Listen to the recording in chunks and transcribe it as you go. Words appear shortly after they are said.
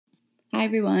Hi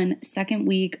everyone, second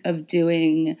week of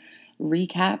doing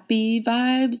recap-y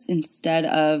vibes instead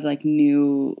of like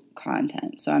new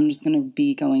content. So I'm just going to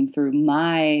be going through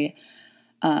my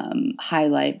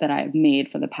highlight that I've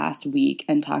made for the past week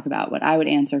and talk about what I would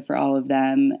answer for all of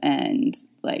them, and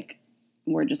like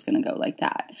we're just going to go like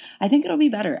that. I think it'll be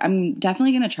better. I'm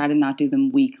definitely going to try to not do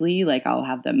them weekly. Like I'll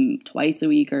have them twice a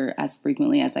week or as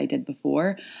frequently as I did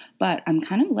before. But I'm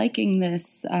kind of liking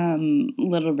this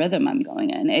little rhythm I'm going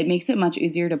in. It makes it much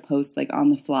easier to post like on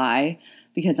the fly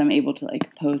because I'm able to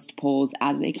like post polls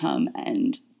as they come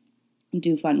and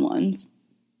do fun ones.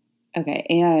 Okay,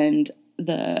 and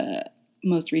the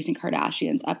most recent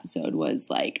Kardashians episode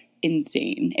was like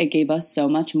insane. It gave us so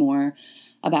much more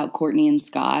about Kourtney and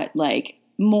Scott, like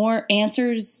more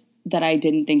answers that I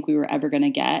didn't think we were ever going to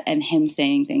get, and him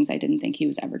saying things I didn't think he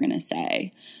was ever going to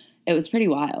say. It was pretty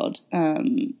wild.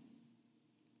 Okay,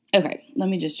 let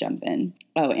me just jump in.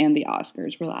 Oh, and the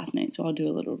Oscars were last night, so I'll do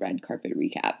a little red carpet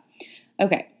recap.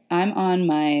 Okay, I'm on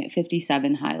my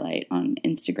 57 highlight on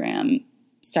Instagram,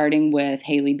 starting with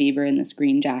Hailey Bieber in this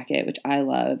green jacket, which I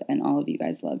love, and all of you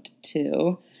guys loved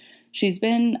too.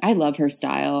 I love her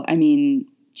style. I mean,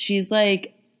 she's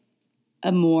like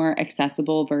a more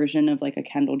accessible version of like a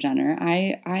Kendall Jenner,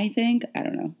 I think. I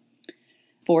don't know.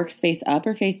 Forks face up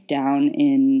or face down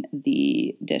in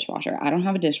the dishwasher. I don't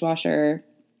have a dishwasher.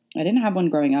 I didn't have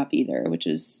one growing up either, which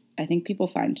is, I think people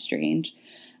find strange.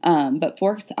 But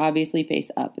forks obviously face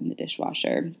up in the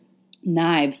dishwasher.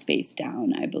 Knives face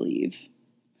down, I believe.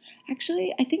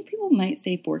 Actually, I think people might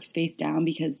say forks face down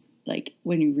because like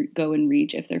when you go and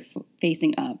reach, if they're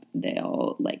facing up,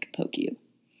 they'll like poke you.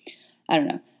 I don't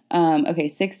know. Okay,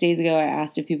 6 days ago, I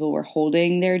asked if people were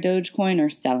holding their Dogecoin or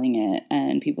selling it,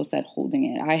 and people said holding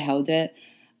it. I held it.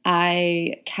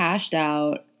 I cashed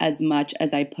out as much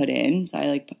as I put in. So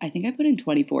I think I put in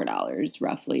 $24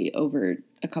 roughly over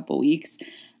a couple weeks.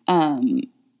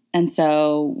 And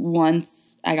so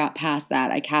once I got past that,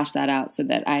 I cashed that out so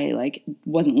that I like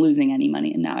wasn't losing any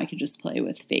money, and now I could just play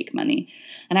with fake money.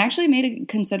 And I actually made a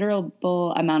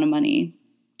considerable amount of money.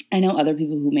 I know other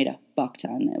people who made a fuck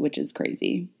ton, which is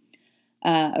crazy.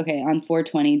 Okay, on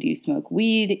 420, do you smoke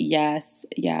weed? Yes.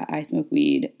 Yeah, I smoke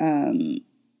weed.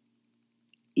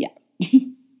 Yeah.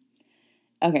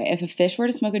 Okay, if a fish were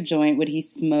to smoke a joint, would he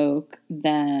smoke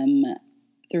them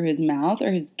through his mouth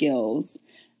or his gills?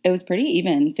 It was pretty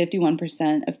even.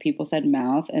 51% of people said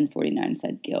mouth and 49%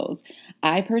 said gills.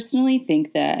 I personally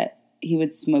think that he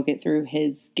would smoke it through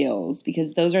his gills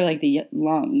because those are like the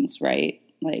lungs, right?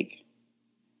 Like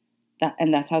that,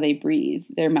 and that's how they breathe.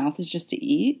 Their mouth is just to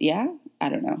eat. Yeah? I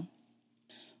don't know.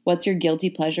 What's your guilty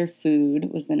pleasure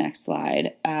food was the next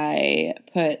slide. I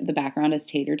put the background as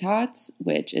tater tots,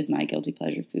 which is my guilty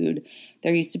pleasure food.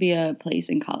 There used to be a place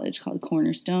in college called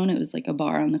Cornerstone. It was like a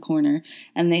bar on the corner,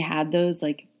 and they had those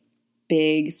like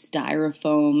big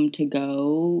styrofoam to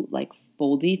go like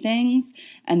foldy things,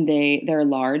 and their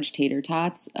large tater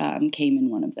tots came in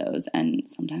one of those, and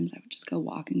sometimes I would just go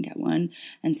walk and get one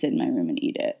and sit in my room and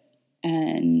eat it,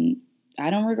 and I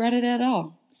don't regret it at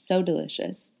all. So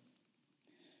delicious.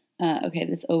 Okay,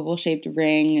 this oval-shaped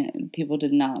ring, people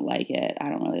did not like it. I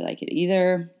don't really like it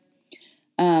either.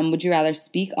 Would you rather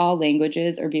speak all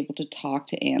languages or be able to talk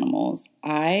to animals?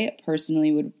 I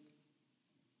personally would...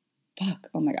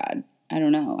 Oh my God. I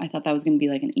don't know. I thought that was going to be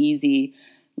like an easy,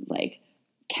 like,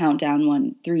 countdown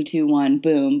 1, 3, 2, 1,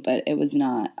 boom, but it was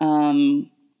not.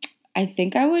 I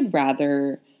think I would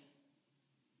rather...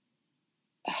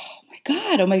 Oh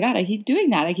my God, I keep doing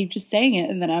that. I keep just saying it,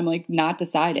 and then I'm like not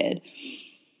decided.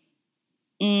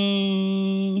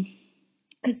 Because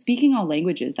speaking all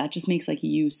languages, that just makes like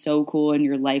you so cool and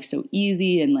your life so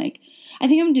easy. And like, I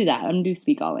think I'm gonna do that. I'm gonna do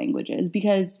speak all languages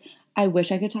because I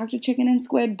wish I could talk to chicken and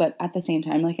squid, but at the same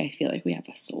time, like I feel like we have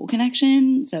a soul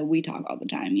connection. So we talk all the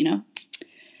time, you know?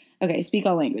 Okay, speak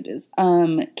all languages.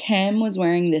 Kim was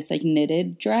wearing this like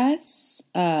knitted dress.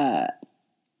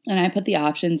 And I put the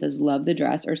options as love the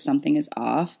dress or something is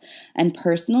off. And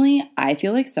personally, I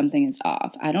feel like something is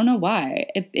off. I don't know why.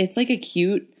 It's like a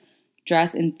cute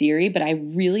dress in theory, but I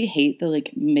really hate the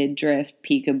like midriff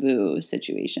peekaboo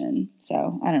situation.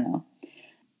 So I don't know.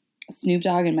 Snoop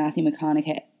Dogg and Matthew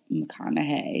McConaughey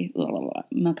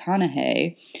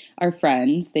are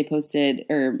friends.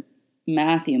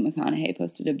 Matthew McConaughey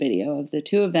posted a video of the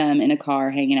two of them in a car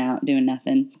hanging out doing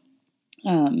nothing.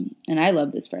 And I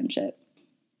love this friendship.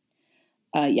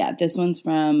 This one's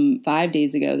from 5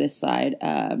 days ago, this slide.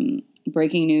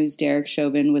 Breaking news, Derek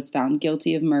Chauvin was found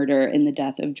guilty of murder in the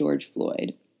death of George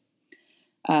Floyd.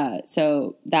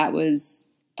 So that was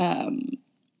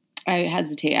I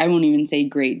hesitate. I won't even say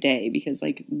great day because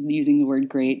like using the word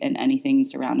great and anything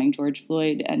surrounding George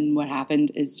Floyd and what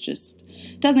happened is just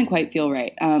doesn't quite feel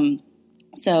right.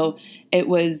 So it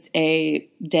was a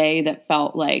day that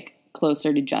felt like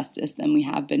closer to justice than we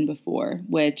have been before,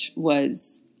 which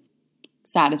was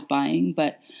satisfying.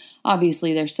 But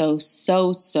obviously there's so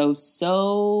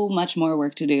much more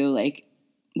work to do. Like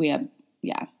we have,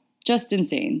 yeah, just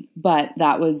insane. But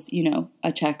that was,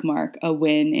 a check mark, a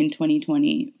win in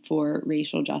 2020 for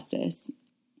racial justice.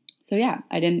 So yeah,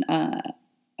 I didn't I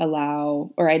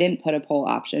didn't put a poll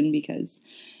option because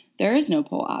there is no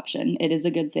poll option. It is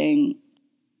a good thing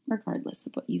regardless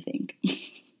of what you think.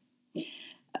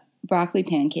 Broccoli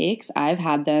pancakes, I've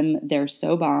had them. They're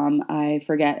so bomb. I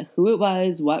forget who it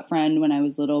was, what friend when I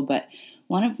was little, but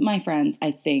one of my friends,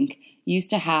 I think, used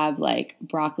to have like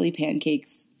broccoli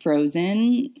pancakes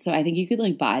frozen. So I think you could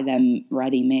like buy them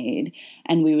ready made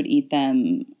and we would eat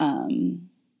them,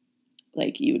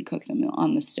 like you would cook them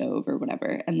on the stove or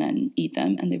whatever and then eat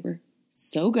them. And they were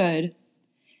so good.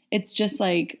 It's just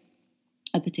like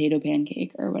a potato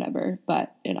pancake or whatever,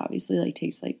 but it obviously like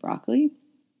tastes like broccoli.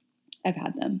 I've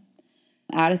had them.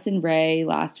 Addison Rae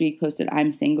last week posted,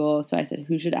 I'm single. So I said,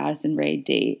 who should Addison Rae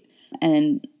date?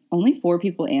 And only 4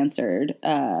 people answered.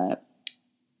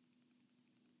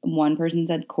 One person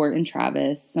said Court and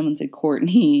Travis. Someone said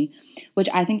Courtney, which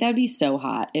I think that'd be so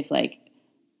hot if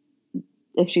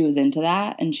she was into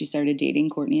that and she started dating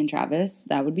Courtney and Travis.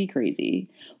 That would be crazy.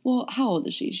 Well, how old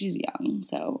is she? She's young,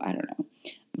 so I don't know.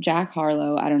 Jack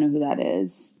Harlow, I don't know who that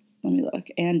is. Let me look.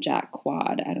 And Jack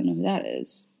Quad, I don't know who that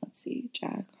is. Let's see.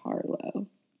 Jack Harlow.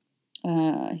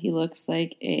 He looks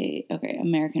like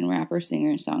American rapper,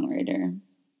 singer, songwriter.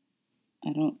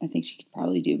 I think she could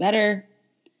probably do better.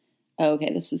 Oh,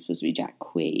 okay, this was supposed to be Jack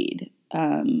Quaid.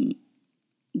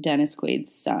 Dennis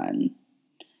Quaid's son.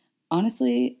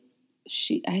 Honestly,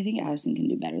 I think Addison can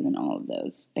do better than all of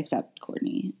those, except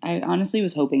Courtney. I honestly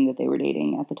was hoping that they were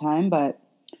dating at the time, but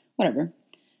whatever.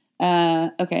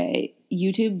 Okay,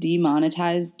 YouTube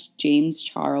demonetized James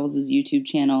Charles's YouTube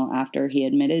channel after he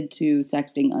admitted to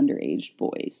sexting underage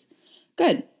boys.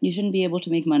 Good. You shouldn't be able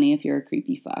to make money if you're a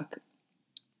creepy fuck.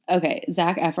 Okay,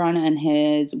 Zac Efron and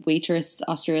his waitress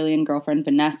Australian girlfriend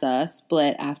Vanessa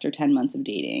split after 10 months of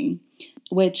dating,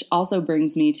 which also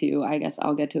brings me to, I guess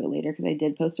I'll get to it later because I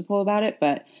did post a poll about it,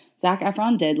 but Zac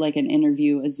Efron did like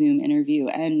a Zoom interview,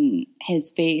 and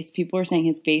his face, people were saying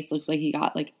his face looks like he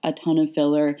got like a ton of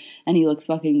filler and he looks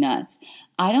fucking nuts.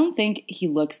 I don't think he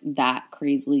looks that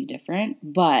crazily different,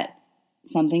 but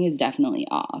something is definitely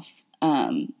off.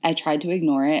 I tried to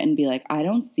ignore it and be like, I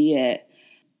don't see it,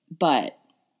 but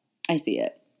I see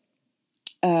it.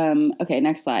 Okay,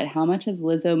 next slide. How much has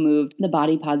Lizzo moved the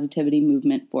body positivity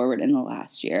movement forward in the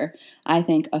last year? I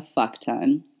think a fuck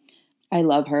ton. I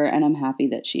love her and I'm happy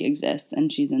that she exists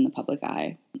and she's in the public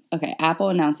eye. Okay, Apple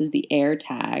announces the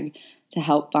AirTag to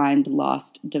help find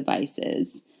lost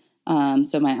devices.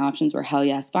 So my options were hell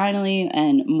yes, finally,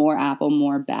 and more Apple,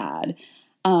 more bad.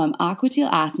 Aquatil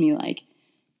asked me, like,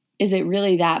 is it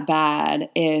really that bad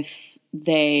if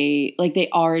they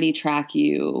already track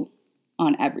you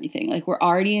on everything? Like, we're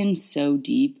already in so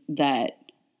deep that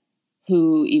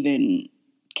who even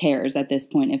cares at this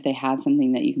point if they have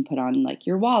something that you can put on like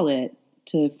your wallet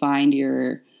to find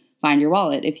your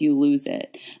wallet if you lose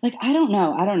it. Like, I don't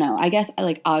know. I guess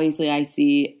like obviously I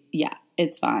see, yeah,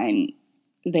 it's fine.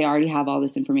 They already have all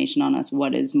this information on us.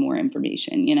 What is more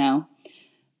information,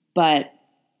 But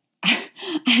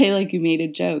I like made a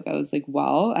joke. I was like,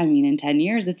 well, I mean, in 10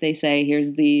 years, if they say,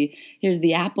 here's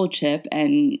the Apple chip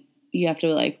and you have to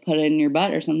like put it in your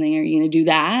butt or something, are you going to do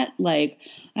that? Like,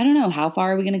 I don't know. How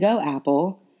far are we going to go,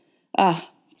 Apple?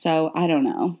 So I don't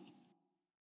know.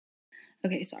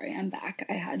 Okay, sorry, I'm back.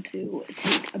 I had to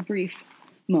take a brief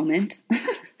moment,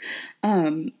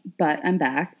 but I'm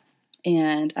back.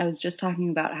 And I was just talking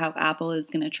about how Apple is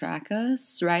going to track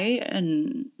us, right?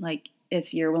 And like,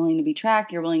 if you're willing to be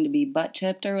tracked, you're willing to be butt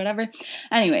chipped or whatever.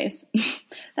 Anyways,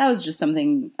 that was just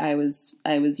something I was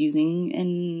using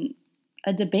in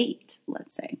a debate,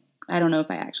 let's say. I don't know if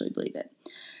I actually believe it.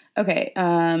 Okay,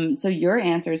 so your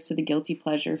answers to the guilty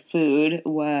pleasure food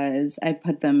was, I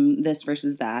put them this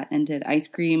versus that and did ice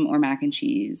cream or mac and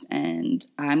cheese. And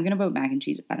I'm going to vote mac and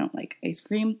cheese. I don't like ice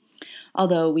cream.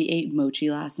 Although we ate mochi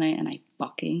last night and I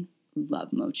fucking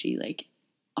love mochi. Like,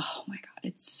 oh my God,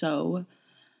 it's so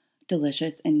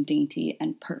delicious and dainty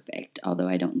and perfect. Although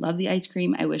I don't love the ice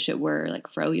cream. I wish it were like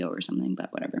froyo or something,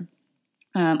 but whatever.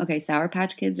 Okay, Sour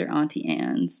Patch Kids or Auntie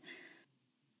Anne's.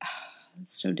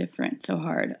 So different, so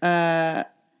hard.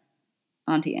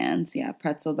 Auntie Anne's, yeah,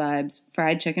 pretzel vibes.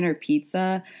 Fried chicken or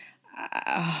pizza.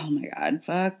 Oh my God,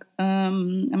 fuck.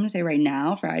 I'm gonna say right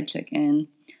now, fried chicken,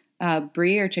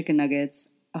 brie or chicken nuggets.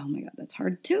 Oh my God, that's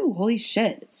hard too. Holy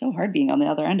shit, it's so hard being on the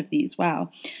other end of these.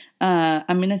 Wow.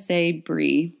 I'm gonna say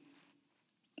brie.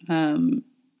 Um,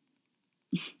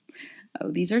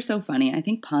 oh, these are so funny. I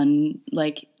think pun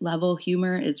like level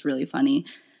humor is really funny.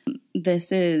 It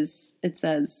says,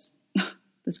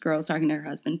 this girl is talking to her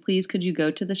husband. Please, could you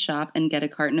go to the shop and get a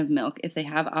carton of milk? If they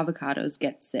have avocados,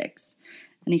 get 6.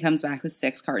 And he comes back with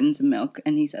 6 cartons of milk,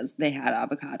 and he says they had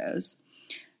avocados.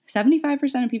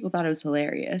 75% of people thought it was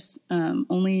hilarious.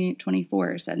 Only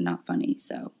 24 said not funny,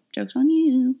 so joke's on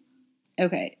you.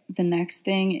 Okay, the next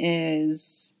thing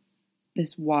is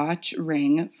this watch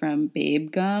ring from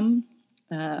Babe Gum.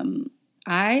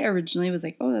 I originally was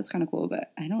like, oh, that's kind of cool,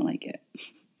 but I don't like it.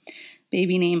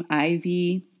 Baby name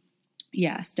Ivy.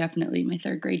 Yes, definitely. My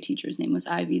 3rd grade teacher's name was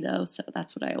Ivy, though, so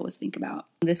that's what I always think about.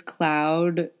 This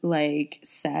cloud,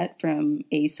 set from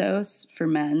ASOS for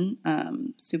men,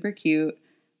 super cute.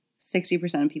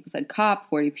 60% of people said cop,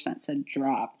 40% said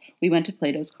drop. We went to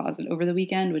Plato's Closet over the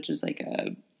weekend, which is like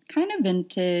a kind of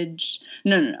vintage,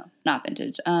 no, not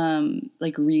vintage,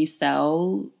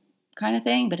 resell kind of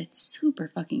thing, but it's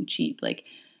super fucking cheap.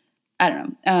 I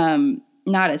don't know,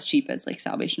 not as cheap as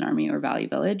Salvation Army or Value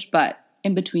Village, but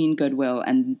in between Goodwill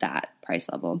and that price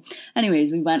level.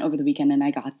 Anyways, we went over the weekend and I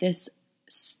got this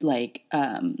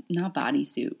not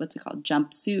bodysuit, what's it called?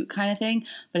 Jumpsuit kind of thing,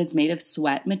 but it's made of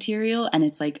sweat material and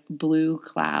it's blue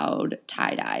cloud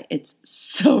tie-dye. It's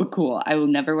so cool. I will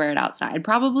never wear it outside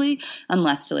probably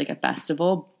unless to a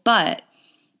festival, but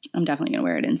I'm definitely going to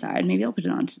wear it inside. Maybe I'll put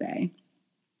it on today.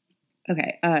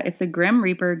 Okay. If the Grim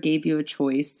Reaper gave you a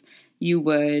choice, you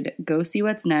would go see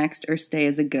what's next or stay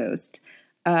as a ghost.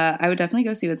 I would definitely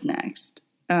go see what's next.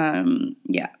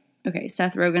 Yeah. Okay,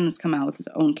 Seth Rogen has come out with his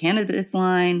own cannabis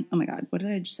line. Oh my God, what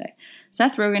did I just say?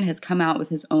 Seth Rogen has come out with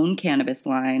his own cannabis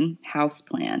line,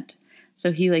 Houseplant.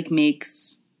 So he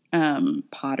makes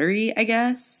pottery, I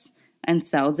guess, and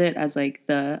sells it as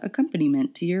the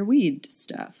accompaniment to your weed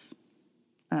stuff.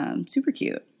 Super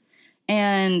cute.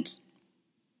 And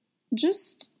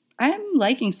I'm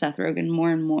liking Seth Rogen more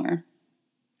and more,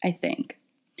 I think.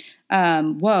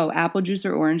 Apple juice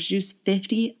or orange juice,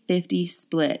 50-50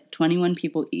 split, 21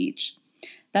 people each.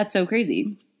 That's so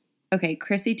crazy. Okay,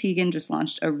 Chrissy Teigen just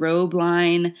launched a robe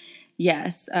line.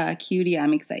 Yes, cutie,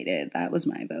 I'm excited. That was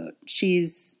my vote. She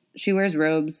wears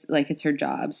robes like it's her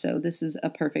job, so this is a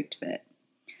perfect fit.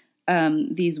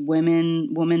 These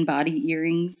woman body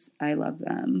earrings, I love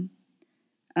them.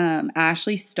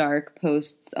 Ashley Stark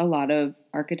posts a lot of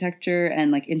architecture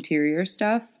and interior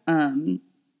stuff.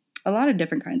 A lot of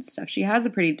different kinds of stuff. She has a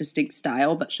pretty distinct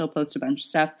style, but she'll post a bunch of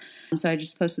stuff. So I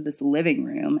just posted this living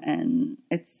room, and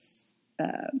it's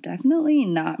definitely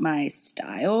not my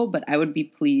style, but I would be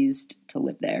pleased to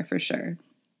live there for sure.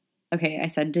 Okay, I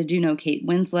said, did you know Kate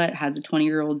Winslet has a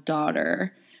 20-year-old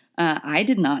daughter? I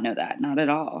did not know that, not at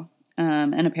all.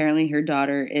 And apparently her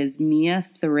daughter is Mia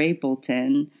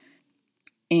Thrapleton,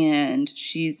 and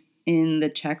she's in the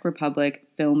Czech Republic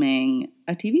filming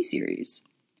a TV series.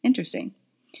 Interesting.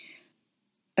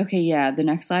 Okay, yeah, the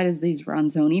next slide is these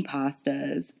Ronzoni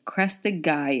pastas. Cresta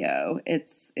Gallo,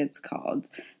 it's called.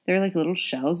 They're little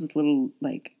shells with little,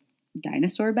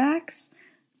 dinosaur backs.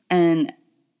 And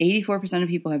 84% of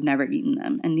people have never eaten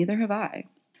them, and neither have I.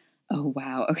 Oh,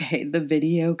 wow. Okay, the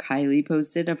video Kylie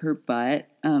posted of her butt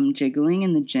jiggling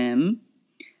in the gym.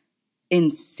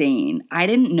 Insane. I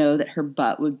didn't know that her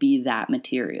butt would be that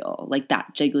material,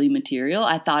 that jiggly material.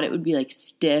 I thought it would be,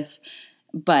 stiff.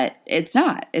 But it's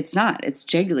not. It's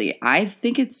jiggly. I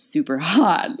think it's super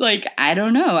hot. I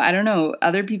don't know.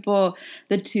 Other people,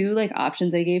 the two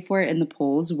options I gave for it in the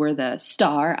polls were the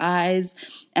star eyes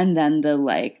and then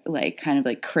the kind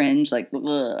of cringe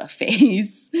ugh,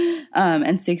 face.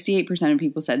 And 68% of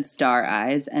people said star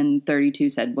eyes and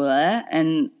 32 said bleh.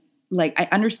 And I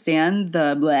understand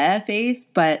the bleh face,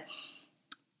 but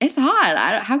it's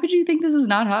hot. How could you think this is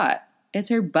not hot? It's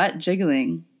her butt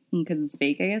jiggling. Because it's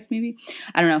fake, I guess, maybe.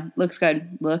 I don't know. Looks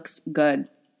good.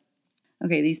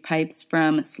 Okay, these pipes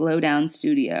from Slow Down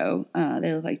Studio.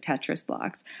 They look like Tetris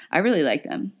blocks. I really like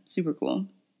them. Super cool.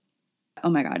 Oh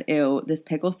my God, ew. This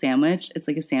pickle sandwich. It's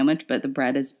a sandwich, but the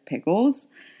bread is pickles.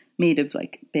 Made of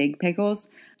big pickles.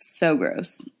 So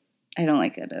gross. I don't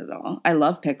like it at all. I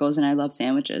love pickles and I love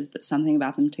sandwiches, but something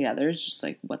about them together is just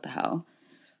what the hell.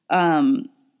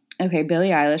 Okay,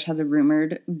 Billie Eilish has a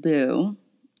rumored boo.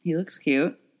 He looks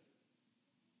cute.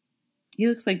 He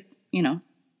looks like,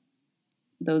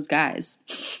 those guys.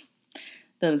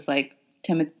 Those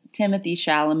Timothy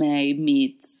Chalamet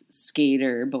meets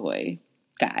skater boy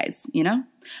guys, you know?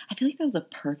 I feel like that was a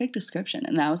perfect description,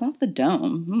 and that was off the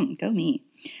dome. Go me.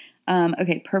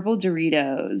 Okay, purple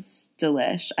Doritos,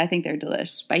 delish. I think they're delish.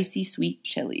 Spicy sweet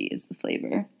chili is the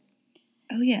flavor.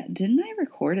 Oh yeah, didn't I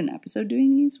record an episode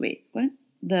doing these? Wait, what?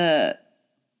 The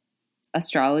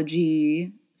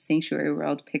Astrology Sanctuary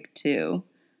World pick 2.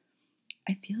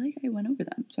 I feel like I went over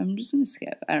them, so I'm just gonna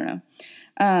skip. I don't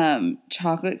know.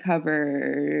 Chocolate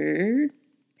covered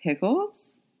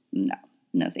pickles?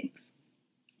 No thanks.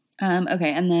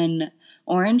 Okay, and then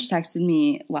Orange texted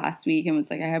me last week and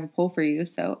was like, I have a poll for you,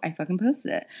 so I fucking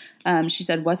posted it. She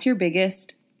said, what's your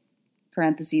biggest,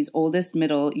 parentheses, oldest,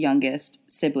 middle, youngest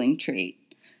sibling trait?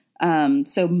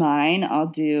 So mine, I'll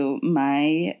do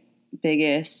my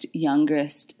biggest,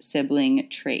 youngest sibling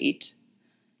trait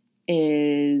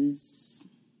is,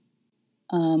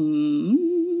 I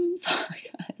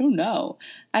don't know.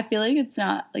 I feel like it's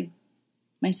not, like,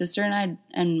 my sister and I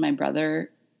and my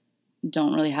brother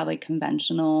don't really have, like,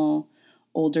 conventional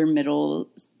older, middle,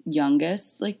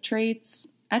 youngest, like, traits.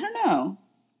 I don't know.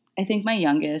 I think my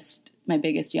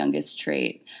biggest youngest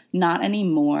trait, not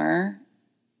anymore.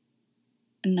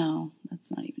 No, that's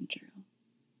not even true.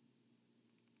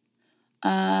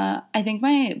 I think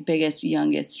my biggest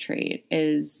youngest trait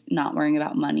is not worrying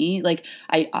about money. Like,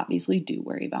 I obviously do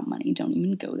worry about money. Don't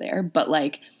even go there. But,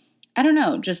 like, I don't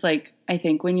know. Just, like, I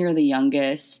think when you're the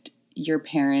youngest, your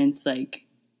parents, like,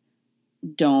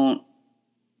 don't,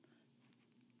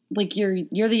 like, you're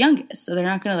the youngest. So they're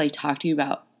not going to, like, talk to you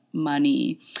about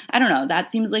money. I don't know. That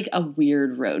seems like a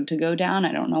weird road to go down.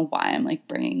 I don't know why I'm, like,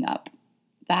 bringing up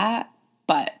that.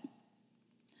 But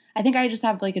I think I just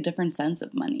have, like, a different sense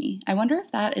of money. I wonder if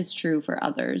that is true for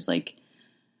others. Like,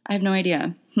 I have no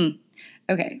idea.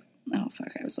 Okay. Oh,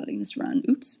 fuck. I was letting this run.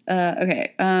 Oops.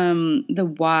 Okay.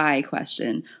 The why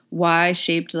question. Why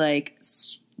shaped like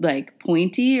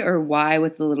pointy, or why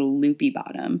with the little loopy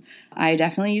bottom? I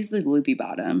definitely use the loopy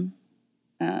bottom.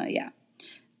 Yeah.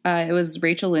 It was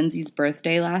Rachel Lindsay's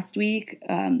birthday last week.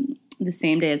 The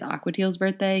same day as Aquatiel's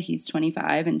birthday. He's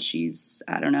 25 and she's,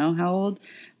 I don't know how old,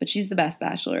 but she's the best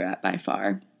bachelorette by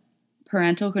far.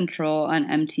 Parental Control on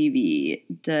MTV.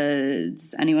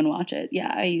 Does anyone watch it?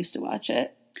 Yeah, I used to watch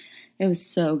it. It was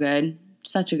so good.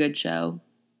 Such a good show.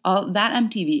 All that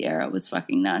MTV era was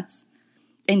fucking nuts.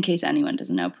 In case anyone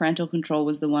doesn't know, Parental Control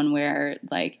was the one where,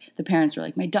 like, the parents were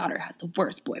like, my daughter has the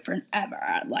worst boyfriend ever.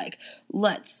 Like,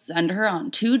 let's send her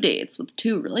on 2 dates with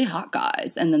 2 really hot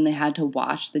guys. And then they had to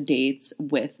watch the dates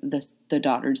with the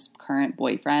daughter's current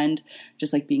boyfriend,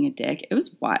 just, like, being a dick. It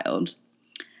was wild.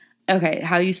 Okay,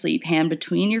 how you sleep. Hand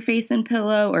between your face and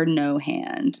pillow or no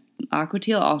hand?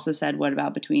 Aquatiel also said, what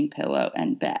about between pillow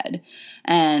and bed?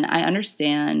 And I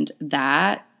understand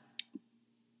that,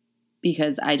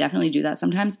 because I definitely do that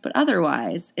sometimes, but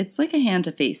otherwise, it's like a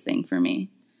hand-to-face thing for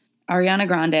me. Ariana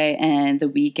Grande and The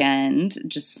Weeknd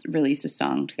just released a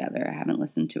song together. I haven't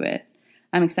listened to it.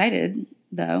 I'm excited,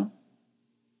 though.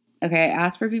 Okay, I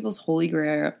asked for people's holy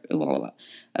grail.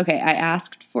 Okay, I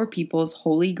asked for people's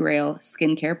holy grail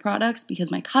skincare products because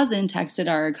my cousin texted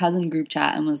our cousin group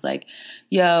chat and was like,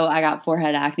 yo, I got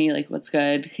forehead acne. Like, what's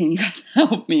good? Can you guys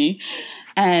help me?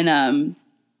 And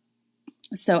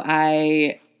so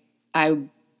I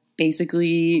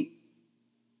basically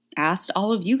asked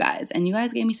all of you guys, and you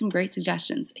guys gave me some great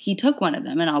suggestions. He took one of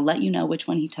them, and I'll let you know which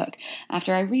one he took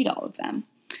after I read all of them.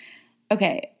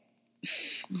 Okay,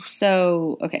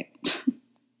 so,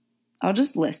 I'll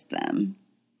just list them.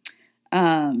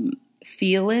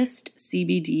 Feelist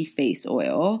CBD face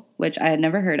oil, which I had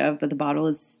never heard of, but the bottle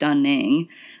is stunning.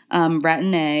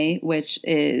 Retin-A, which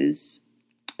is,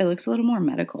 it looks a little more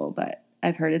medical, but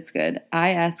I've heard it's good.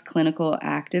 IS Clinical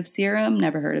Active Serum,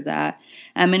 never heard of that.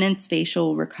 Eminence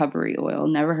Facial Recovery Oil,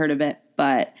 never heard of it,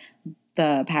 but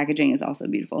the packaging is also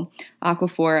beautiful.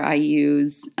 Aquaphor, I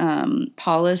use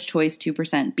Paula's Choice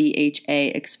 2%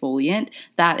 BHA exfoliant.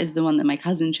 That is the one that my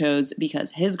cousin chose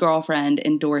because his girlfriend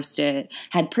endorsed it,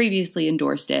 had previously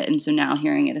endorsed it, and so now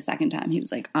hearing it a second time, he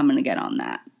was like, I'm going to get on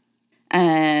that.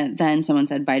 And then someone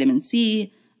said vitamin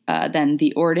C. Then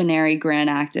The Ordinary Grand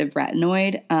Active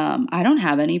Retinoid. I don't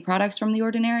have any products from The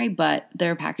Ordinary, but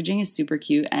their packaging is super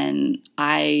cute, and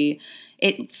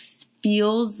it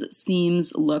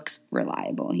seems, looks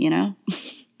reliable, you know?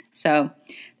 So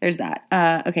there's that.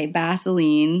 Okay,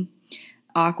 Vaseline,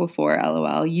 Aquaphor,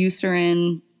 LOL,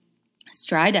 Eucerin,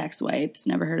 Stridex wipes,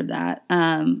 never heard of that.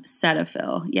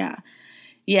 Cetaphil, yeah.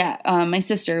 Yeah, my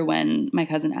sister, when my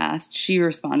cousin asked, she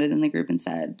responded in the group and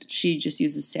said she just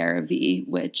uses CeraVe,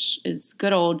 which is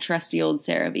good old, trusty old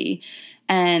CeraVe.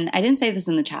 And I didn't say this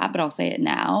in the chat, but I'll say it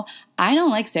now. I don't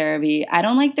like CeraVe. I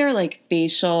don't like their like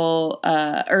facial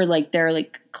or like their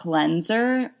like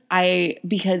cleanser.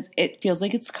 Because it feels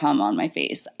like it's cum on my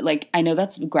face. Like, I know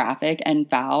that's graphic and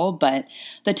foul, but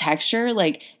the texture,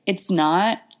 like, it's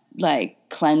not like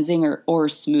cleansing or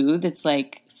smooth. It's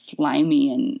like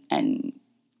slimy and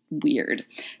weird.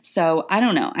 So I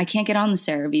don't know. I can't get on the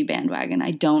CeraVe bandwagon.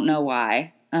 I don't know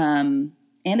why. And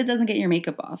it doesn't get your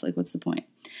makeup off. Like, what's the point?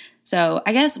 So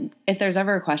I guess if there's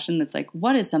ever a question that's like,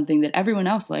 what is something that everyone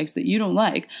else likes that you don't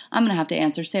like? I'm going to have to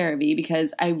answer CeraVe,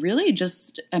 because I really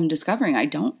just am discovering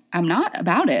I'm not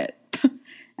about it.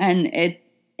 And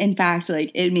in fact, like,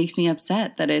 it makes me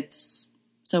upset that it's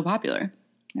so popular.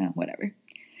 Yeah, whatever.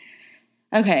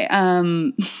 Okay.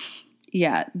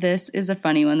 Yeah, this is a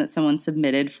funny one that someone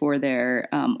submitted for their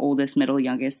oldest, middle,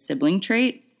 youngest sibling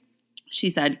trait.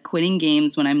 She said, quitting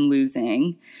games when I'm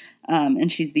losing.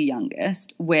 And she's the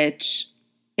youngest, which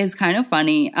is kind of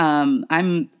funny.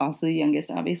 I'm also the youngest,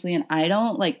 obviously, and I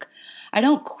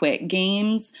don't quit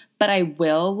games, but I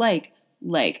will like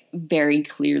very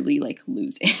clearly like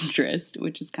lose interest,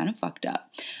 which is kind of fucked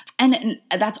up. And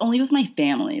that's only with my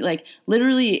family. Like,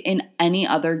 literally in any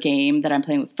other game that I'm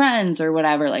playing with friends or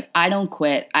whatever, like, I don't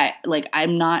quit.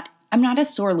 I'm not a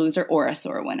sore loser or a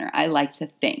sore winner, I like to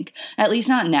think. At least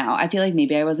not now. I feel like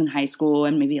maybe I was in high school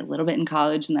and maybe a little bit in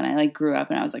college, and then I like grew up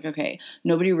and I was like, okay,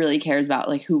 nobody really cares about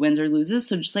like who wins or loses,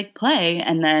 so just like play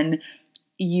and then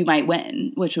you might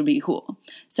win, which would be cool.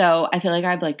 So I feel like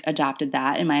I've like adopted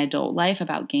that in my adult life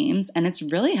about games, and it's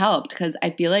really helped because I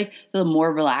feel like the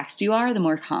more relaxed you are, the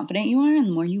more confident you are, and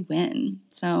the more you win.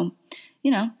 So,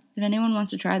 if anyone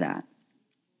wants to try that.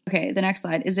 Okay, the next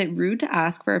slide. Is it rude to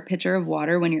ask for a pitcher of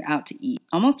water when you're out to eat?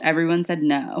 Almost everyone said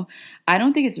no. I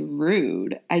don't think it's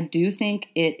rude. I do think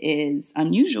it is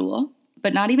unusual,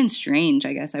 but not even strange,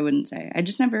 I guess I wouldn't say. I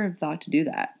just never have thought to do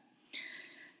that.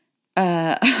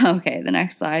 Okay, the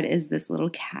next slide is this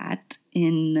little cat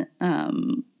in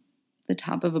the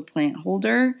top of a plant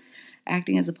holder,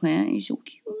 acting as a plant. He's so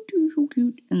cute, so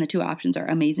cute. And the two options are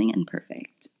amazing and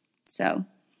perfect. So,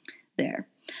 there.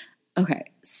 Okay,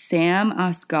 Sam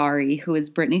Asghari, who is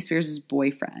Britney Spears'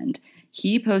 boyfriend,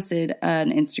 he posted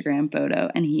an Instagram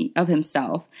photo of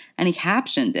himself, and he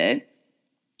captioned it,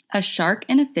 "A shark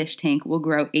in a fish tank will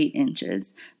grow 8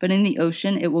 inches, but in the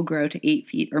ocean it will grow to 8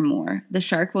 feet or more. The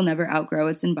shark will never outgrow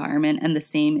its environment, and the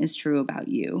same is true about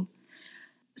you."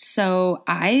 So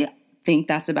I think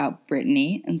that's about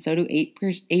Britney, and so do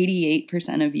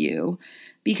 88% of you,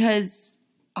 because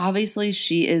obviously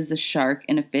she is a shark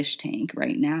in a fish tank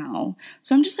right now.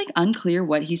 So I'm just like unclear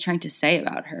what he's trying to say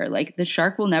about her. Like, the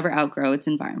shark will never outgrow its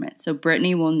environment. So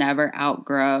Britney will never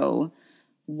outgrow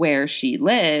where she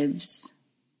lives.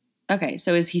 Okay,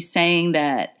 so is he saying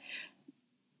that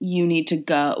you need to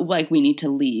go, like, we need to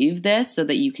leave this so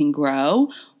that you can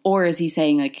grow? Or is he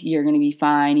saying, like, you're going to be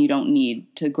fine, you don't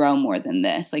need to grow more than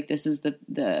this? Like, this is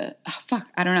I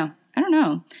don't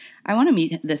know. I want to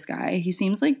meet this guy. He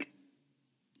seems like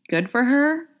good for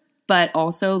her, but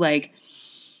also like,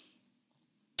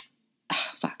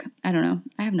 I don't know.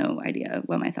 I have no idea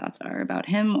what my thoughts are about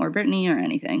him or Britney or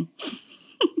anything.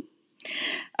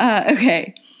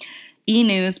 Okay. E!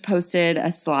 News posted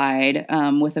a slide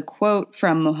with a quote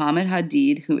from Mohammed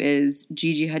Hadid, who is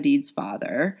Gigi Hadid's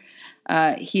father.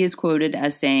 He is quoted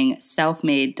as saying,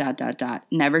 "Self-made ...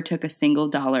 never took a single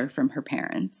dollar from her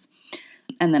parents."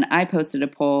 And then I posted a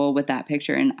poll with that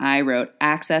picture, and I wrote,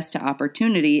 "Access to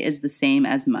opportunity is the same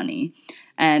as money."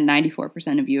 And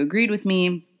 94% of you agreed with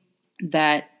me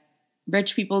that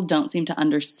rich people don't seem to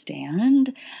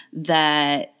understand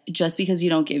that just because you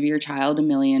don't give your child $1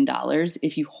 million,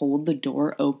 if you hold the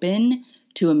door open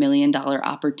to $1 million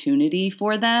opportunity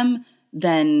for them,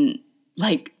 then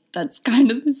like that's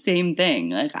kind of the same thing.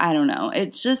 Like, I don't know.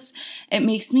 It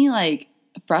makes me like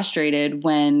frustrated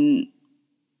when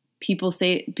people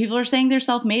are saying they're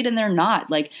self-made and they're not.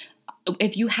 Like,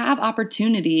 if you have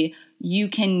opportunity, you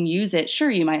can use it. Sure,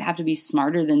 you might have to be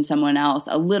smarter than someone else,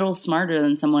 a little smarter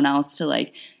than someone else to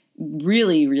like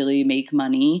really, really make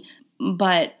money.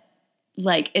 But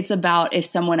like, it's about if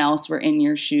someone else were in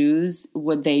your shoes,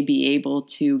 would they be able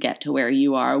to get to where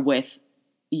you are with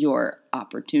your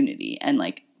opportunity? And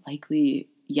like, likely,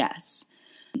 yes.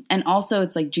 And also,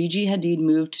 it's like Gigi Hadid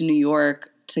moved to New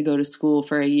York to go to school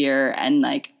for a year, and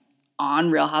like,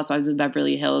 on Real Housewives of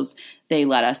Beverly Hills, they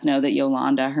let us know that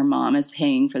Yolanda, her mom, is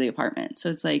paying for the apartment. So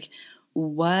it's like,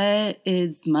 what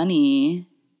is money?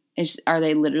 Are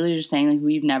they literally just saying, like,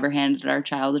 we've never handed our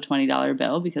child a $20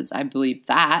 bill? Because I believe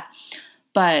that.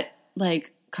 But,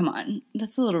 like, come on.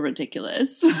 That's a little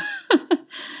ridiculous.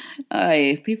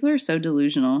 People are so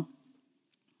delusional.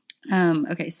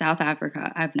 Okay, South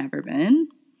Africa. I've never been.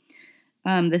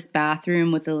 This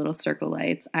bathroom with the little circle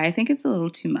lights. I think it's a little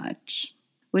too much.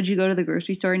 Would you go to the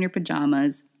grocery store in your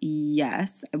pajamas?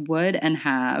 Yes, I would and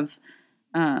have.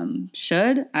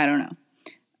 Should? I don't know.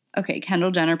 Okay,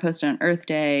 Kendall Jenner posted on Earth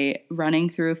Day running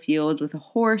through a field with a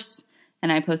horse.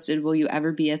 And I posted, will you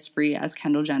ever be as free as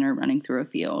Kendall Jenner running through a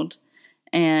field?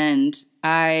 And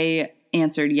I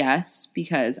answered yes,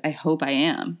 because I hope I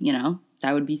am, you know?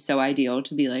 That would be so ideal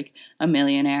to be like a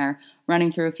millionaire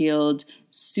running through a field,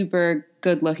 super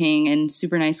good looking and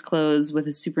super nice clothes with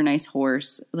a super nice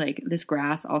horse. Like, this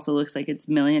grass also looks like it's $1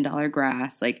 million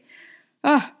grass. Like,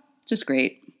 just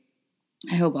great.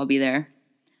 I hope I'll be there.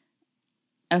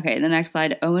 Okay, the next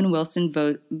slide. Owen Wilson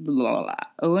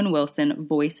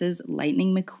voices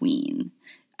Lightning McQueen.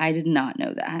 I did not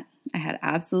know that. I had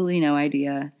absolutely no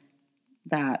idea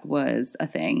that was a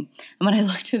thing. And when I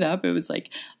looked it up, it was like,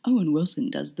 Owen Wilson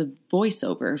does the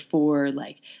voiceover for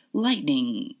like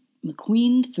Lightning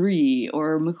McQueen 3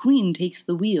 or McQueen Takes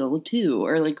the Wheel 2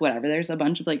 or like whatever. There's a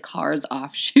bunch of like Cars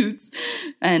offshoots,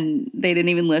 and they didn't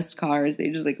even list Cars. They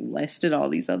just like listed all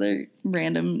these other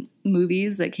random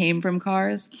movies that came from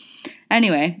Cars.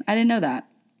 Anyway, I didn't know that.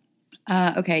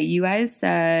 Okay, you guys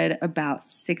said about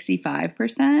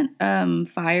 65%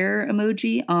 fire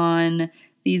emoji on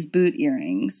these boot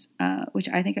earrings, which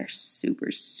I think are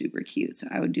super, super cute. So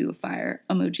I would do a fire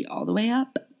emoji all the way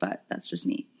up, but that's just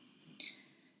me.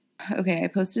 Okay, I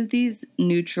posted these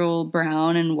neutral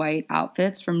brown and white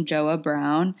outfits from Joa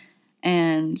Brown,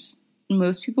 and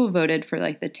most people voted for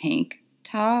like the tank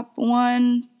top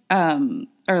one, or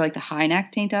like the high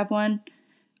neck tank top one.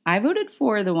 I voted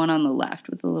for the one on the left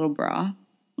with the little bra.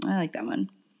 I like that one.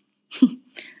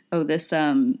 Oh, this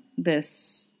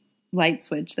light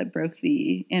switch that broke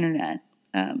the internet,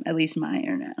 at least my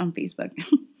internet on Facebook.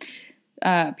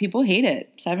 People hate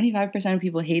it. 75% of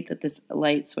people hate that this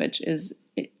light switch is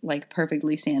like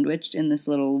perfectly sandwiched in this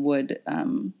little wood,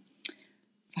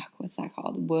 what's that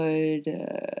called? Wood,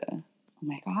 oh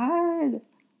my God.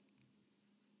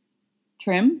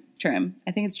 Trim.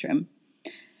 I think it's trim.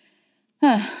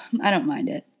 I don't mind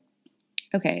it.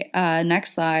 Okay,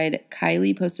 next slide.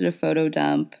 Kylie posted a photo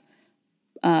dump,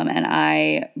 and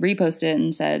I reposted it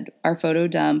and said, our photo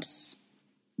dumps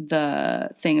the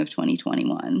thing of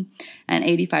 2021, and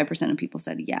 85% of people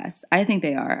said yes. I think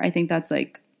they are. I think that's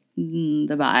like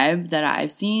the vibe that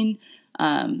I've seen.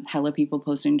 Hella people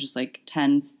posting just like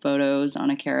 10 photos on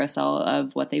a carousel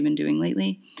of what they've been doing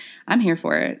lately. I'm here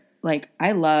for it. Like,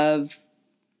 I love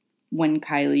when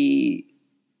Kylie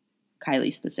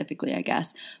specifically, I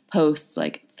guess, posts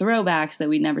like throwbacks that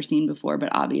we'd never seen before, but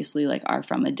obviously like are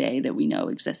from a day that we know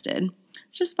existed.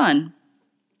 It's just fun.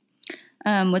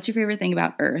 What's your favorite thing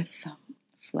about Earth?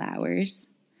 Flowers,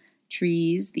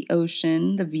 trees, the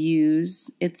ocean, the views,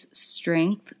 its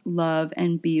strength, love,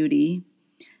 and beauty.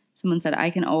 Someone said, I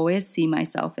can always see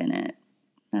myself in it.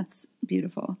 That's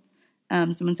beautiful.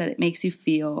 Someone said, it makes you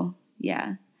feel.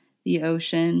 Yeah. The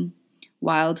ocean,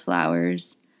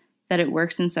 wildflowers, that it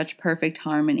works in such perfect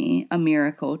harmony, a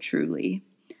miracle truly.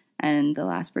 And the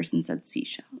last person said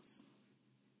seashells.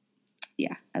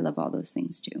 Yeah, I love all those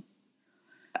things too.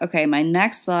 Okay, my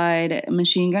next slide,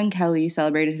 Machine Gun Kelly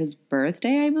celebrated his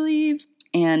birthday, I believe,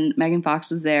 and Megan Fox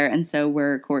was there, and so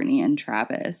were Courtney and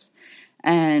Travis.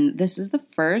 And this is the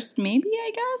first, maybe,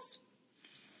 I guess,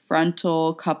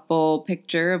 frontal couple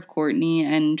picture of Courtney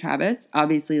and Travis.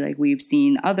 Obviously, like, we've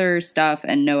seen other stuff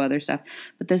and no other stuff,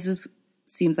 but this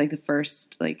seems like the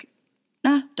first, like,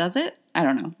 does it? I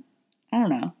don't know.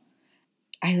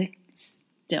 I, like,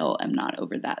 still am not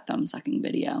over that thumb-sucking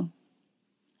video.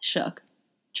 Shook.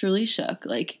 Truly shook.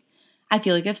 Like, I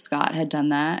feel like if Scott had done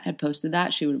that, had posted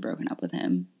that, she would have broken up with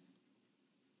him.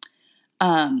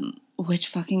 Which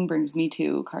fucking brings me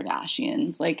to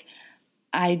Kardashians. Like,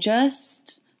 I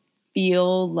just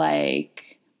feel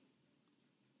like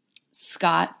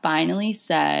Scott finally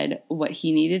said what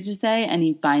he needed to say, and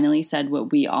he finally said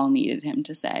what we all needed him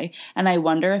to say. And I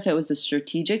wonder if it was a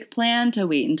strategic plan to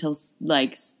wait until,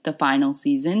 like, the final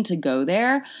season to go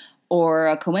there, or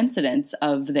a coincidence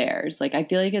of theirs. Like, I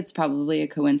feel like it's probably a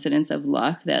coincidence of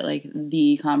luck that, like,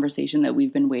 the conversation that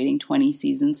we've been waiting 20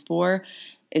 seasons for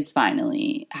is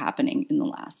finally happening in the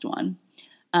last one.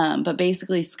 But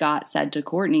basically, Scott said to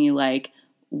Courtney, like,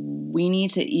 we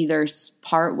need to either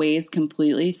part ways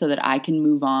completely so that I can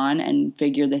move on and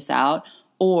figure this out,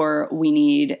 or I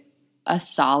need a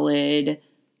solid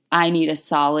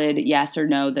yes or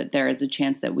no that there is a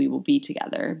chance that we will be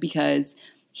together, because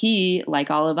he,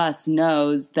 like all of us,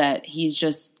 knows that he's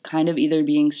just kind of either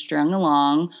being strung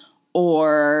along,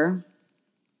 or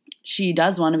she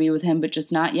does want to be with him, but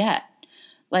just not yet.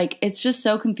 Like, it's just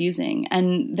so confusing.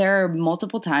 And there are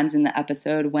multiple times in the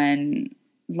episode when,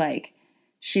 like,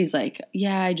 she's like,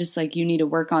 yeah, I just, like, you need to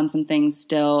work on some things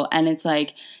still. And it's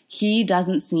like, he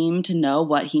doesn't seem to know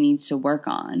what he needs to work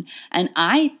on. And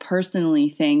I personally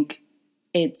think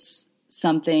it's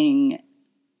something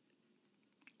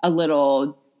a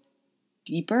little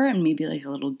deeper and maybe, like, a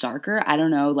little darker. I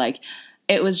don't know. Like,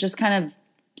 it was just kind of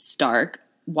stark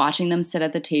watching them sit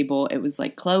at the table. It was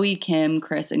like Chloe, Kim,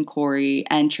 Chris, and Corey,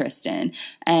 and Tristan.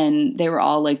 And they were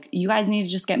all like, you guys need to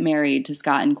just get married to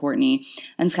Scott and Courtney.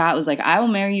 And Scott was like, I will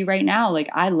marry you right now. Like,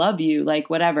 I love you. Like,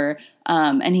 whatever.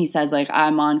 And he says, like,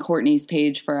 I'm on Courtney's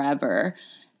page forever.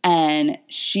 And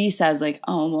she says, like,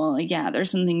 oh, well, like, yeah,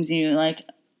 there's some things you, like,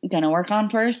 gonna work on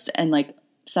first. And, like,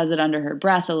 says it under her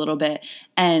breath a little bit,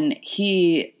 and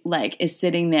he, like, is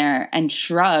sitting there and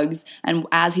shrugs, and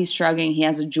as he's shrugging, he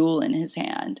has a jewel in his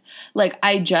hand. Like,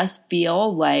 I just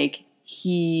feel like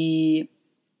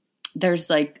there's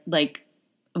like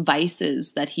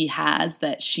vices that he has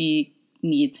that she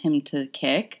needs him to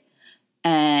kick,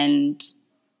 and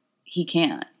he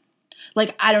can't.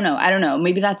 Like, I don't know.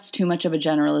 Maybe that's too much of a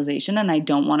generalization, and I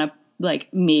don't want to,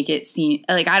 like, make it seem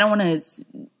like, I don't want to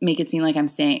make it seem like I'm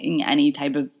saying any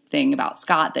type of thing about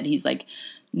Scott that he's like,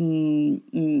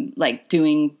 like,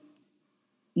 doing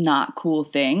not cool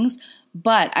things.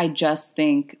 But I just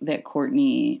think that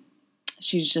Courtney,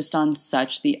 she's just on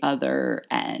such the other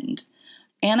end.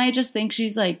 And I just think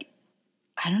she's like,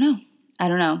 I don't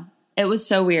know. It was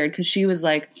so weird because she was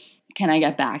like, can I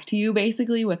get back to you,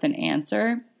 basically, with an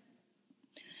answer?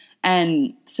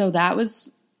 And so that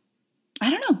was, I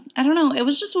don't know. It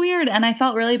was just weird, and I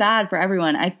felt really bad for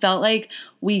everyone. I felt like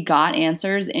we got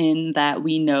answers in that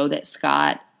we know that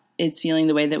Scott is feeling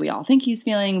the way that we all think he's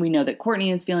feeling. We know that Courtney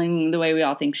is feeling the way we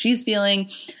all think she's feeling.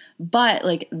 But,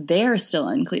 like, they're still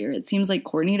unclear. It seems like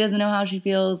Courtney doesn't know how she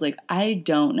feels. Like, I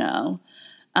don't know.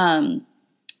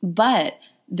 But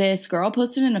this girl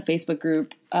posted in a Facebook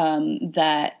group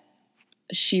that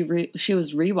she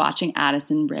was rewatching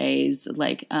Addison Rae's,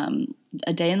 like,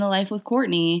 A Day in the Life with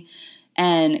Courtney.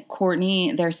 And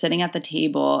Courtney, they're sitting at the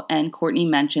table, and Courtney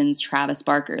mentions Travis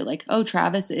Barker. Like, oh,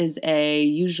 Travis is a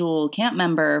usual camp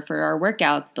member for our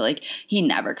workouts, but, like, he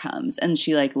never comes. And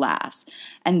she, like, laughs.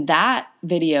 And that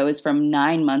video is from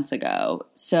 9 months ago.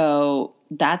 So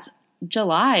that's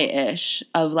July-ish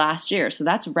of last year. So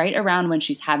that's right around when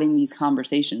she's having these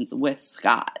conversations with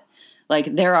Scott.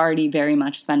 Like, they're already very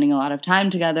much spending a lot of time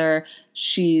together.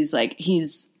 She's, like,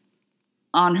 he's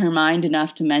on her mind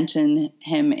enough to mention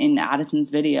him in Addison's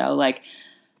video. Like,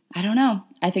 I don't know.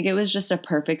 I think it was just a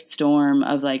perfect storm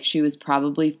of, like, she was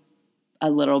probably a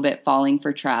little bit falling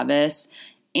for Travis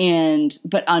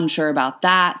but unsure about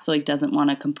that. So, like, doesn't want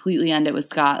to completely end it with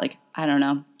Scott. Like, I don't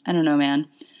know, man.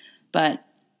 But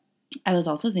I was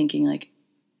also thinking, like,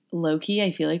 low-key,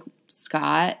 I feel like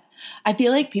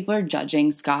people are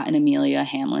judging Scott and Amelia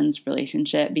Hamlin's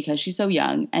relationship because she's so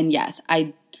young. And yes,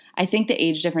 I think the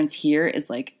age difference here is,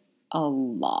 like, a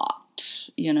lot,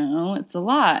 you know? It's a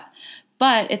lot.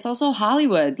 But it's also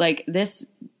Hollywood. Like, this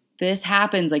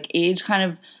happens. Like, age kind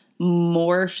of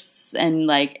morphs and,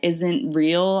 like, isn't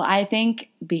real, I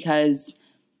think, because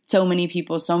so many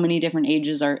people, so many different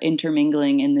ages are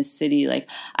intermingling in this city. Like,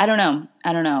 I don't know.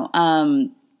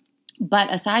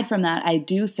 But aside from that, I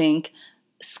do think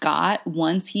Scott,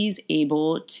 once he's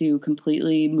able to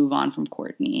completely move on from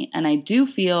Courtney, and I do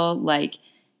feel like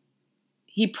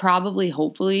he probably,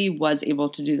 hopefully, was able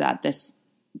to do that this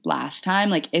last time.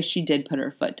 Like, if she did put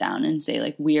her foot down and say,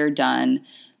 like, we're done,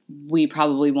 we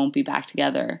probably won't be back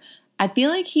together. I feel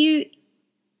like he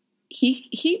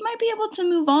might be able to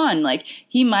move on. Like,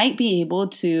 he might be able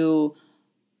to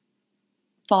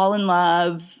fall in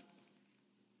love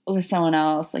with someone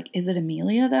else. Like, is it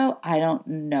Amelia, though? I don't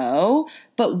know.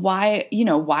 But why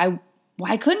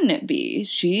couldn't it be?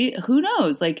 Who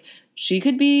knows? Like, she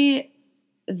could be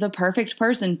the perfect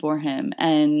person for him.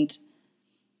 And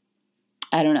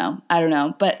I don't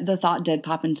know. But the thought did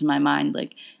pop into my mind,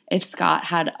 like, if Scott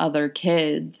had other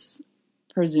kids,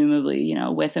 presumably, you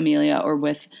know, with Amelia or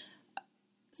with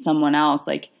someone else,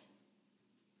 like,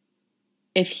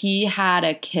 if he had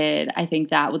a kid, I think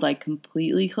that would, like,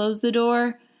 completely close the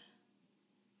door.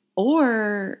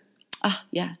 Or,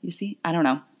 yeah, you see, I don't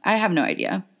know. I have no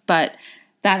idea. But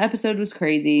that episode was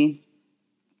crazy.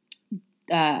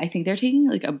 I think they're taking,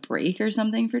 like, a break or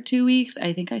something for 2 weeks.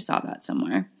 I think I saw that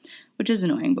somewhere, which is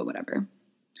annoying, but whatever.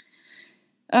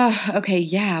 Okay,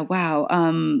 yeah, wow.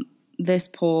 This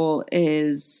poll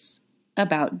is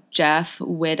about Jeff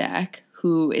Widak,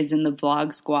 who is in the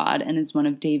Vlog Squad and is one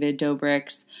of David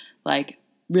Dobrik's, like,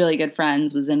 really good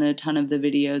friends, was in a ton of the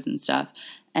videos and stuff.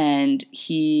 And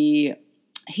he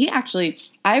He actually,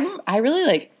 I really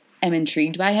like am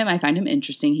intrigued by him. I find him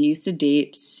interesting. He used to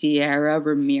date Sierra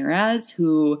Ramirez,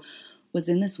 who was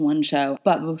in this one show.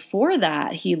 But before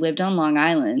that, he lived on Long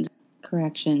Island.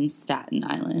 Correction, Staten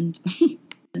Island.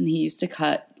 And he used to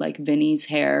cut like Vinny's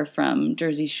hair from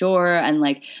Jersey Shore and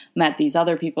like met these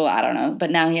other people. I don't know. But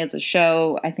now he has a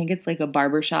show. I think it's like a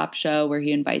barbershop show where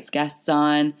he invites guests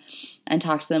on and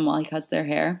talks to them while he cuts their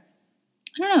hair.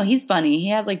 I don't know. He's funny. He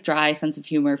has like dry sense of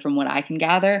humor from what I can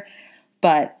gather.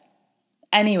 But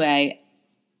anyway,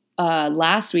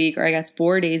 last week, or I guess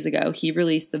 4 days ago, he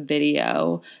released the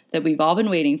video that we've all been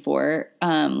waiting for.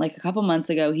 Like a couple months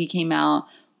ago, he came out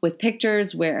with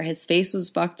pictures where his face was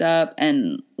fucked up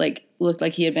and like looked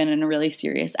like he had been in a really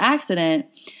serious accident.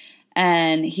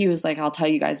 And he was like, I'll tell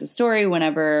you guys a story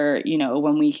whenever,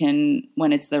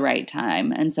 when it's the right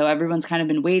time. And so everyone's kind of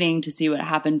been waiting to see what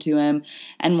happened to him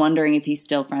and wondering if he's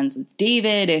still friends with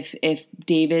David, if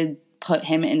David put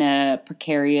him in a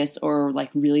precarious or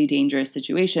like really dangerous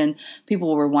situation.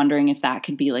 People were wondering if that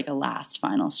could be like a last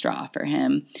final straw for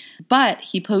him. But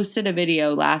he posted a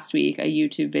video last week, a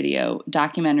YouTube video,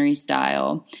 documentary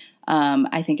style.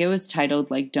 I think it was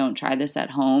titled like Don't Try This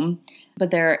at Home. But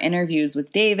there are interviews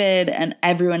with David and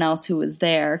everyone else who was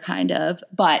there, kind of.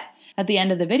 But at the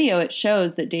end of the video, it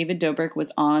shows that David Dobrik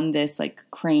was on this like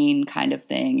crane kind of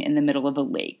thing in the middle of a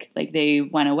lake. Like they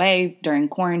went away during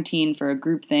quarantine for a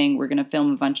group thing. We're going to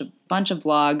film a bunch of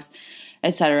vlogs,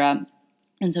 etc.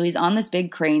 And so he's on this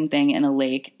big crane thing in a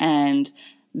lake. And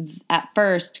at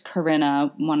first,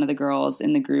 Corinna, one of the girls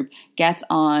in the group, gets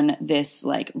on this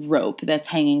like rope that's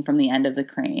hanging from the end of the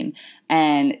crane.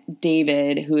 And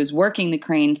David, who is working the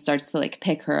crane, starts to like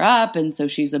pick her up. And so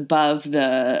she's above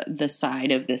the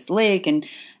side of this lake.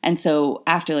 And so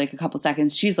after like a couple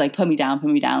seconds, she's like, put me down,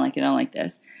 like, I don't like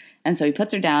this. And so he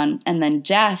puts her down. And then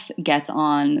Jeff gets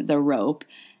on the rope.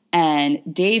 And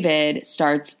David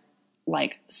starts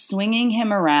like swinging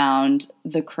him around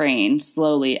the crane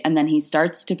slowly, and then he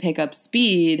starts to pick up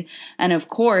speed. And of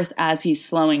course, as he's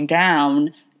slowing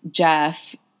down,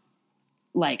 Jeff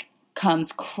like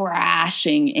comes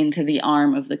crashing into the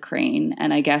arm of the crane,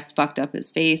 and I guess fucked up his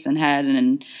face and head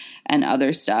and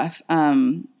other stuff. I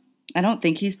don't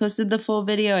think he's posted the full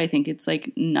video. I think it's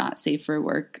like not safe for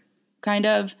work, kind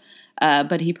of.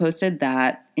 But he posted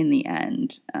that in the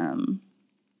end.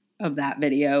 Of that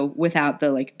video without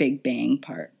the like big bang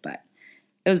part, but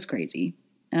it was crazy.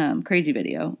 Crazy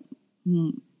video.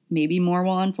 Maybe more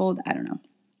will unfold. I don't know.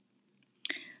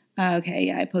 Okay,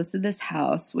 yeah, I posted this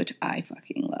house, which I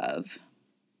fucking love.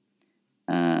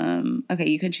 Okay,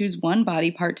 you could choose one body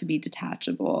part to be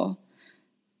detachable.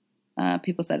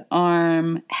 People said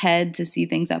arm, head to see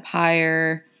things up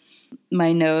higher,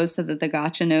 my nose so that the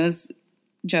gotcha nose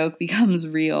joke becomes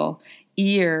real.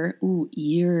 Ear. Ooh,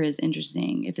 ear is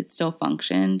interesting. If it still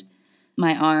functioned.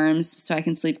 My arms so I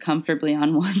can sleep comfortably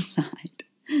on one side.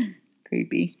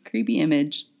 Creepy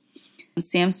image.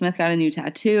 Sam Smith got a new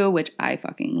tattoo, which I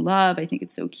fucking love. I think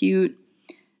it's so cute.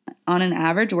 On an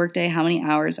average workday, how many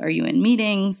hours are you in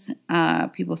meetings?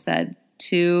 People said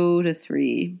 2 to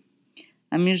 3.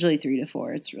 I'm usually 3 to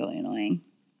 4. It's really annoying.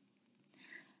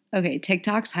 Okay,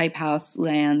 TikTok's Hype House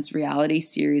lands reality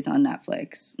series on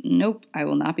Netflix. Nope, I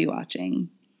will not be watching.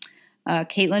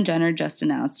 Caitlyn Jenner just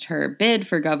announced her bid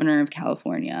for governor of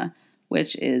California,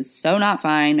 which is so not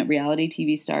fine. Reality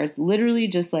TV stars literally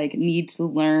just like need to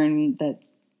learn that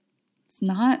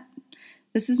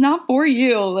this is not for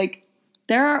you. Like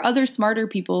there are other smarter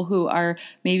people who are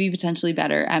maybe potentially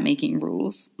better at making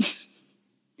rules.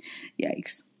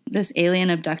 Yikes. This alien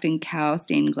abducting cow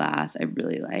stained glass I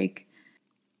really like.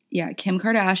 Yeah, Kim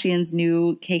Kardashian's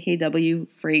new KKW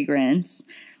fragrance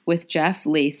with Jeff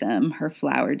Latham, her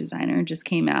flower designer, just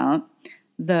came out.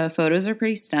 The photos are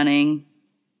pretty stunning,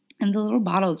 and the little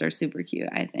bottles are super cute,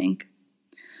 I think.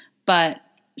 But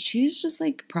she's just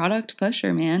like product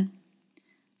pusher, man.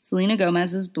 Selena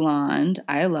Gomez is blonde.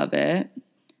 I love it.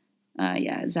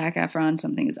 Yeah, Zac Efron,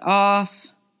 something is off.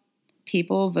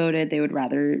 People voted they would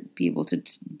rather be able to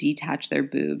detach their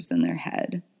boobs than their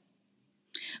head.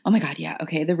 Oh my God, yeah.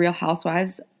 Okay, The Real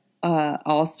Housewives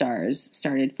All-Stars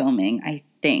started filming, I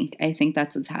think. I think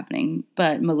that's what's happening.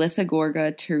 But Melissa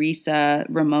Gorga, Teresa,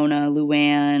 Ramona,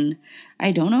 Luann.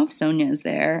 I don't know if Sonia is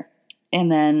there. And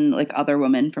then like other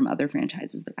women from other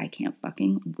franchises, but I can't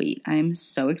fucking wait. I'm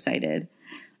so excited.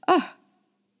 Oh.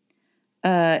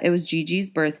 It was Gigi's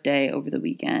birthday over the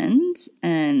weekend,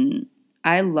 and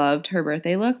I loved her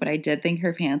birthday look, but I did think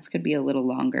her pants could be a little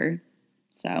longer.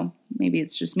 So maybe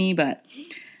it's just me, but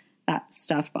that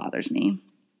stuff bothers me.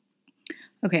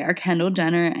 Okay, are Kendall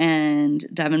Jenner and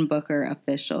Devin Booker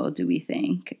official, do we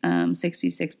think?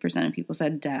 66% of people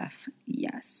said def.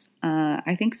 Yes.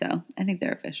 I think so. I think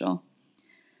they're official.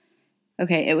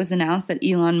 Okay, it was announced that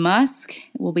Elon Musk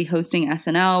will be hosting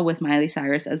SNL with Miley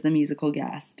Cyrus as the musical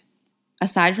guest.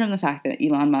 Aside from the fact that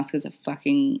Elon Musk is a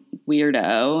fucking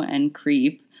weirdo and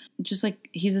creep, just like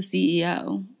he's a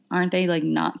CEO. Aren't they like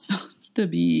not supposed to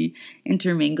be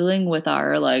intermingling with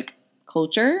our like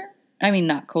culture? I mean,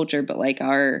 not culture, but like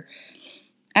our,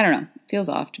 I don't know, feels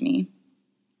off to me.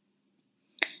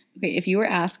 Okay, if you were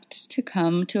asked to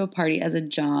come to a party as a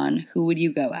John, who would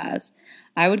you go as?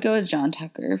 I would go as John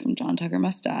Tucker from John Tucker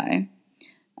Must Die.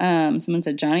 Someone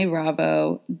said Johnny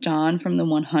Bravo, John from the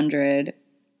 100,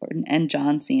 and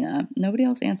John Cena. Nobody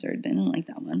else answered. They didn't like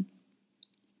that one.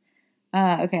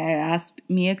 Okay, I asked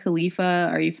Mia Khalifa,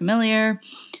 are you familiar?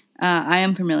 I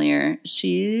am familiar.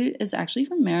 She is actually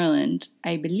from Maryland,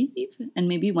 I believe, and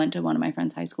maybe went to one of my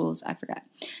friend's high schools. I forget.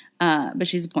 But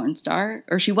she's a porn star,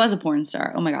 or she was a porn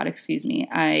star. Oh my God, excuse me.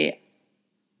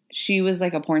 She was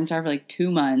like a porn star for like 2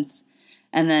 months,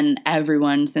 and then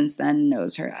everyone since then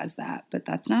knows her as that. But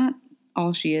that's not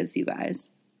all she is, you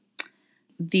guys.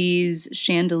 These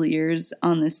chandeliers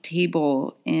on this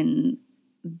table in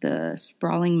the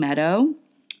sprawling meadow,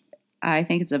 I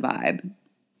think it's a vibe.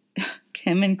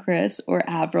 Kim and Chris or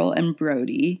Avril and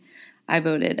Brody. I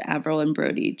voted Avril and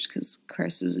Brody because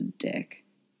Chris is a dick.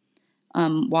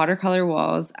 Watercolor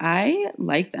walls. I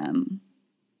like them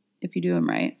if you do them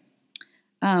right.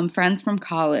 Friends from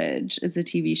College. It's a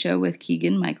TV show with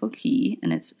Keegan-Michael Key,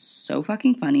 and it's so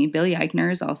fucking funny. Billy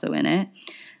Eichner is also in it.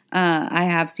 I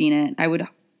have seen it. I would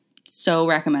so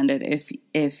recommend it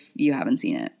if you haven't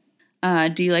seen it.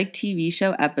 Do you like TV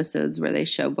show episodes where they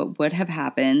show what would have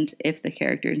happened if the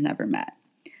characters never met?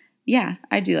 Yeah,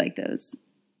 I do like those.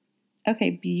 Okay,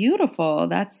 beautiful.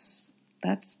 That's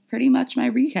pretty much my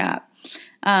recap.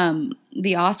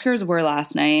 The Oscars were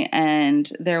last night,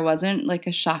 and there wasn't like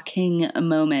a shocking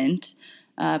moment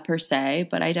per se,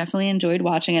 but I definitely enjoyed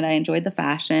watching it. I enjoyed the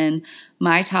fashion.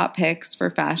 My top picks for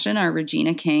fashion are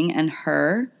Regina King and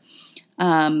Her.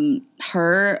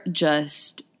 Her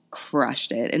just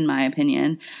crushed it, in my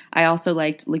opinion. I also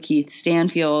liked Lakeith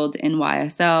Stanfield in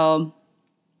YSL.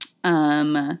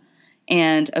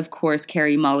 And of course,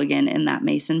 Carey Mulligan in that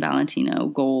Mason Valentino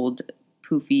gold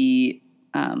poofy,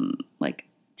 like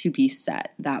 2-piece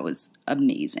set. That was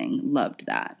amazing. Loved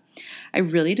that. I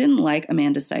really didn't like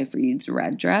Amanda Seyfried's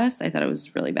red dress. I thought it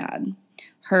was really bad.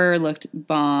 Her looked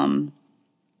bomb.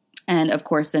 And of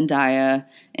course, Zendaya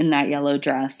in that yellow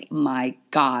dress. My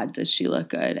God, does she look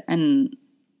good. And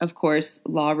of course,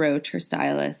 Law Roach, her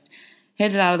stylist,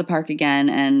 hit it out of the park again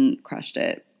and crushed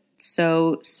it.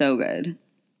 So good.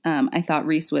 I thought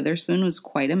Reese Witherspoon was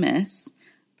quite a miss.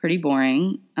 Pretty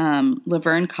boring.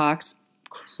 Laverne Cox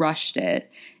crushed it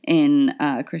in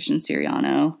Christian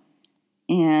Siriano.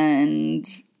 And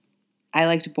I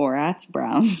liked Borat's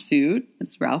brown suit.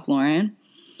 It's Ralph Lauren.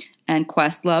 And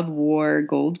Questlove wore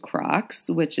gold Crocs,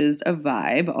 which is a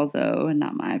vibe, although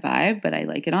not my vibe, but I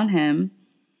like it on him.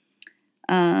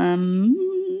 And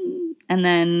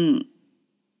then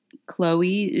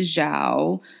Chloe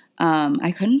Zhao.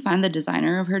 I couldn't find the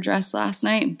designer of her dress last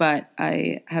night, but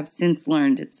I have since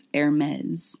learned it's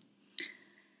Hermes.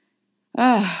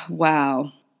 Oh,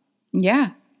 wow.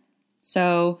 Yeah.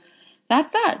 So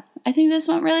that's that. I think this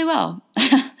went really well.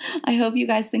 I hope you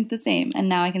guys think the same. And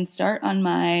now I can start on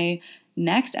my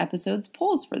next episode's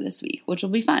polls for this week, which will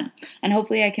be fun. And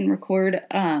hopefully I can record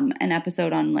an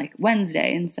episode on like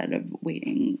Wednesday instead of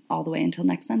waiting all the way until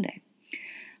next Sunday.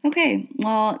 Okay,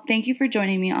 well, thank you for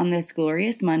joining me on this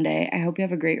glorious Monday. I hope you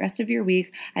have a great rest of your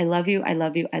week. I love you. I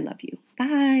love you. I love you.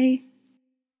 Bye.